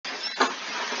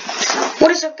What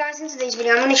is up, guys? In today's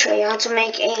video, I'm going to show you how to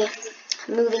make a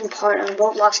moving part on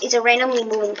Roblox. It's a randomly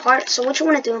moving part. So what you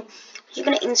want to do is you're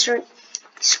going to insert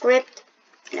script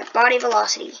and a body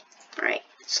velocity. Alright,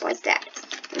 just like that.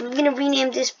 And we're going to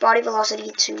rename this body velocity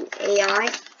to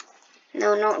AI.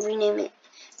 No, not rename it.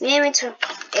 Rename it to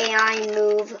AI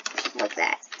move, like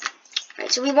that.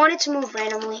 Alright, so we want it to move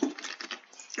randomly.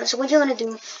 So what you're going to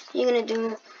do, you're going to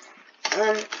do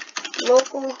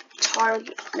local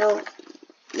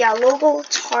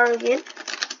target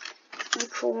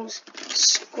equals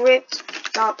script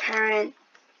dot parent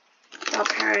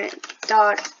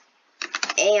dot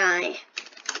AI.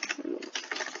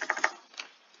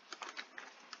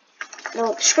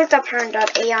 No, script dot parent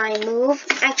dot AI move.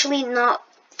 Actually, not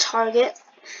target,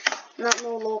 not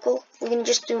no local. We're gonna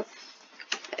just do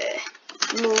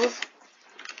move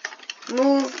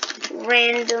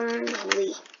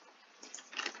randomly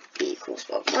equals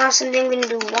blah blah. And then we're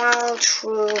gonna do while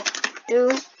true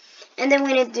do, and then we're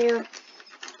gonna do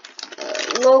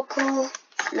local.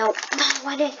 No,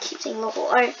 why did I keep saying local?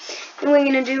 Alright, then we're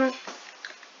gonna do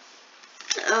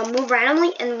move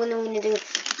randomly, and then we're gonna do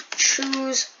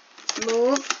choose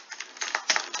move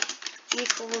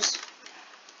equals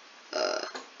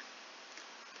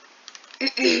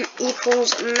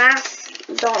equals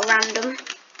math dot random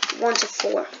 1 to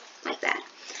 4, like that.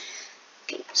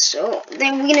 Okay, so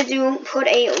then we're gonna put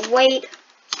a wait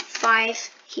 5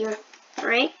 here,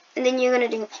 alright? And then you're gonna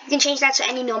you can change that to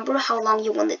any number, how long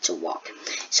you want it to walk.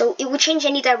 So it will change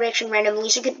any direction randomly,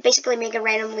 so you could basically make a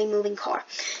randomly moving car.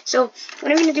 So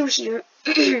what I'm gonna do here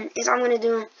is I'm gonna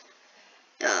do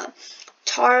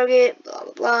target blah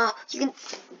blah blah. You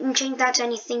can change that to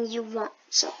anything you want.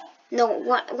 So no,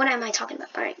 what am I talking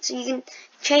about? Alright, so you can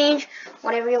change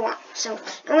whatever you want. So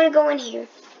I'm gonna go in here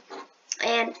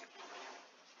and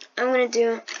I'm gonna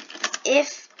do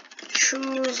if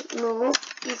choose move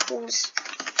equals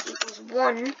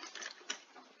 1,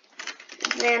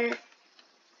 then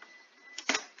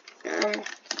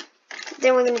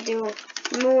we're gonna do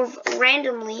move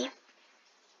randomly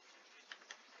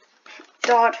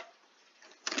dot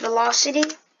velocity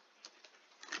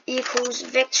equals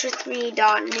vector3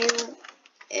 dot new,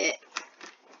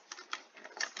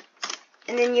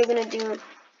 and then you're gonna do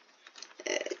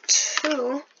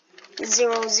 2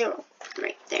 0 0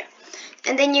 right there.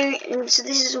 And then so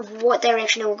this is what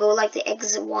direction it will go, like the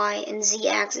X, Y, and Z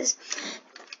axis.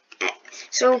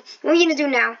 So what we're gonna do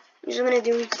now is we're gonna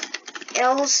do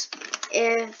else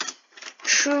if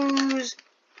choose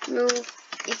move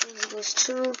equals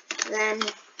 2, then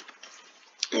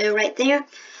right there,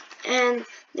 and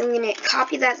then we're gonna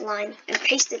copy that line and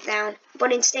paste it down,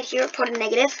 but instead here put a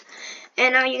negative.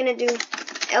 And now you're gonna do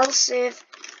else if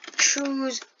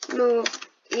choose move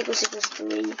equals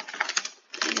 3,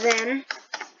 then,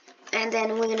 and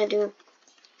then we're gonna do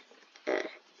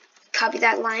copy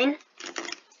that line.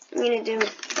 We're gonna do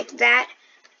like that,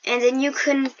 and then you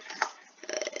can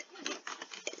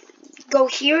go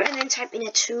here and then type in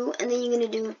a 2, and then you're gonna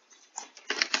do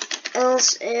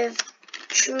else if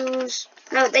choose.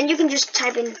 No, then you can just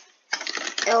type in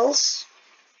else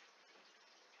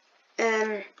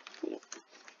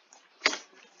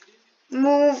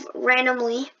move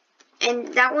randomly,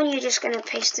 and that one you're just gonna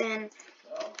paste in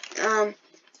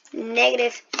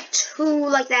 -2,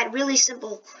 like that. Really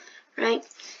simple, right?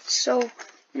 So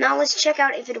now let's check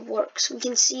out if it works. We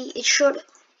can see it should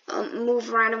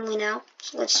move randomly now,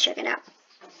 so let's check it out.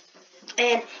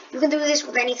 And you can do this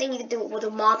with anything. You can do it with a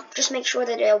mob. Just make sure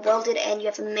that they're welded and you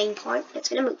have the main part that's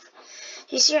gonna move.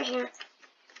 You see right here.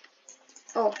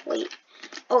 Oh wait.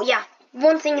 Oh yeah.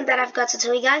 One thing that I've got to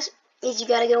tell you guys is you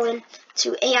gotta go in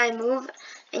to AI move,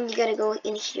 and you gotta go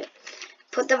in here.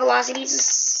 Put the velocity to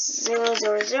 0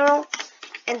 0 0,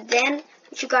 and then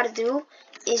what you gotta do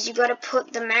is you gotta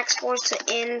put the max force to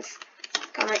inf,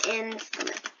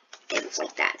 inf,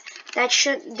 like that. That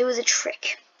should do the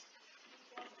trick.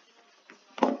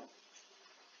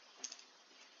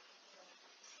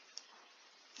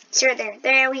 See right there.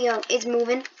 There we go. It's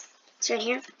moving. It's right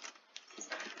here.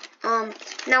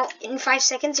 Now in 5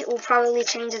 seconds it will probably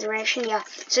change the direction. Yeah.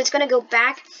 So it's gonna go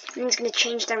back and it's gonna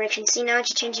change direction. See, now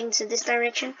it's changing to this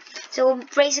direction. So it will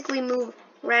basically move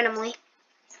randomly.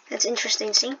 That's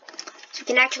interesting. See? So you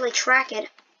can actually track it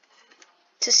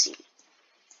to see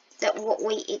that what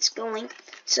way it's going.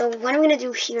 So what I'm gonna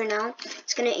do here now,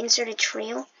 it's gonna insert a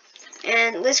trail,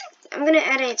 and I'm gonna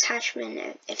add an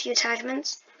attachment, a few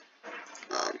attachments.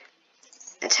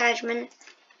 Attachment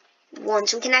 1,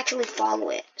 so we can actually follow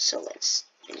it. So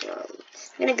I'm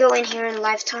gonna go in here in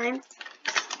lifetime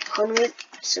 100,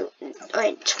 so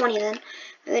alright, 20 then.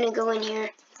 I'm gonna go in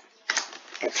here,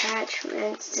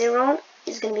 attachment 0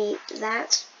 is gonna be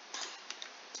that.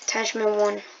 attachment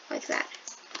 1, like that.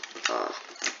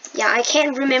 Yeah, I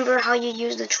can't remember how you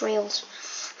use the trails.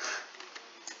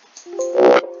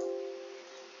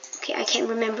 Okay, I can't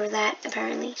remember that,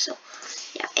 apparently, so,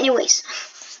 yeah, anyways.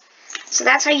 So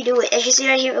that's how you do it. As you see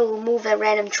right here, it will move at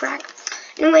random track.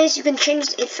 Anyways, you can change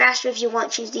it faster if you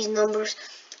want, change these numbers.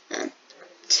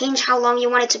 Change how long you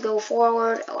want it to go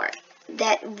forward, or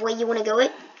that way you want to go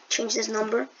it. Change this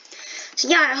number. So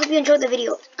yeah, I hope you enjoyed the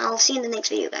video. I'll see you in the next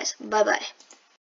video, guys. Bye-bye.